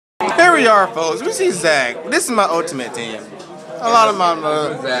Here we are, folks. We see Zach. This is my ultimate team. A lot of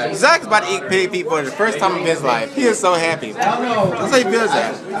my Zach's about to eat pig feet for the first time in his life. He is so happy. That's how he feels,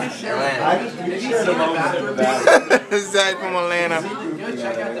 Zach. Zach from Atlanta.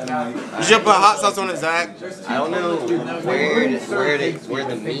 You should put hot sauce on it, Zach. I don't know where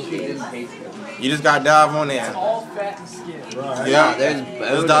the meat is. You just gotta dive on in. Yeah,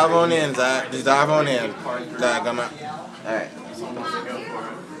 just dive on in, Zach. Just dive on in. Zach, come out. Alright.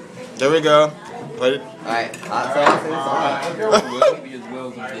 There we go. Put it. Alright, hot sauce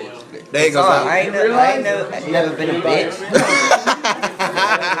There you go, Zach. I ain't never been a bitch.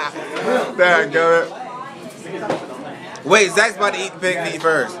 There you go. Wait, Zach's about to eat the pig feet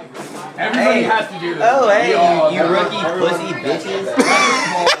first. Everybody has to do this. Oh, hey, you rookie pussy bitches.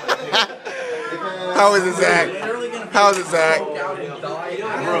 How is it, Zach? How is it, Zach?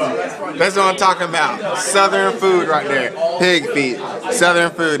 That's what I'm talking about. Southern food right there. Pig feet.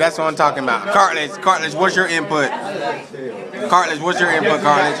 Southern food. That's what I'm talking about. Cartilage. Cartilage, what's your input? Cartilage, what's your input,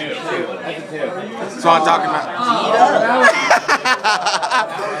 Cartilage? That's what I'm talking about.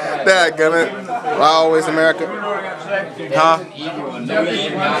 Dadgummit. Why always America? Huh?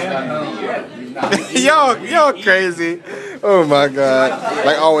 Y'all crazy. Oh my God.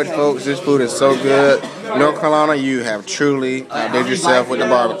 Like always, folks, this food is so good. North Carolina, you have truly outdid yourself with the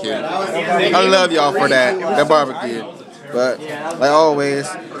barbecue. I love y'all for that, the barbecue. But like always,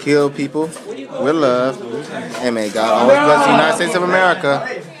 kill people with love. And may God always bless the United States of America.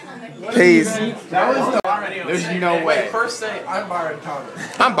 Peace. There's no way. First say, I'm Byron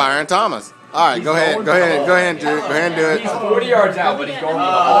Thomas. I'm Byron Thomas. All right, go ahead, do it. Go ahead and do it. He's 40 yards out, but he's going for the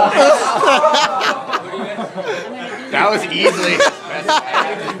ball. That was easily.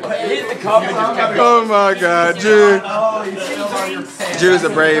 Hit the cup and just kept Oh going. my God, Jude. Jude's a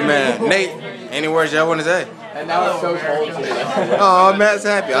brave man. Nate, any words y'all want to say? And that was so cold today. Oh, Matt's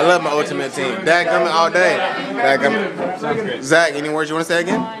happy. I love my ultimate team. Dadgummit all day. Dadgummit. Zach, any words you want to say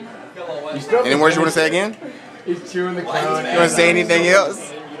again? Any words you want to say again? He's chewing the cone. You want to say anything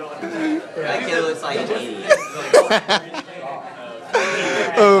else? That kid looks like an idiot.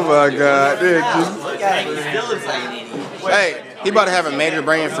 Oh my God. Dude, Look at him, he still looks like an idiot. hey, he about to have a major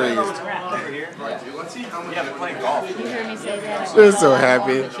brain freeze. Let's see how many. Yeah, they're playing golf. They're so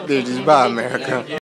happy. Dude, just buy America.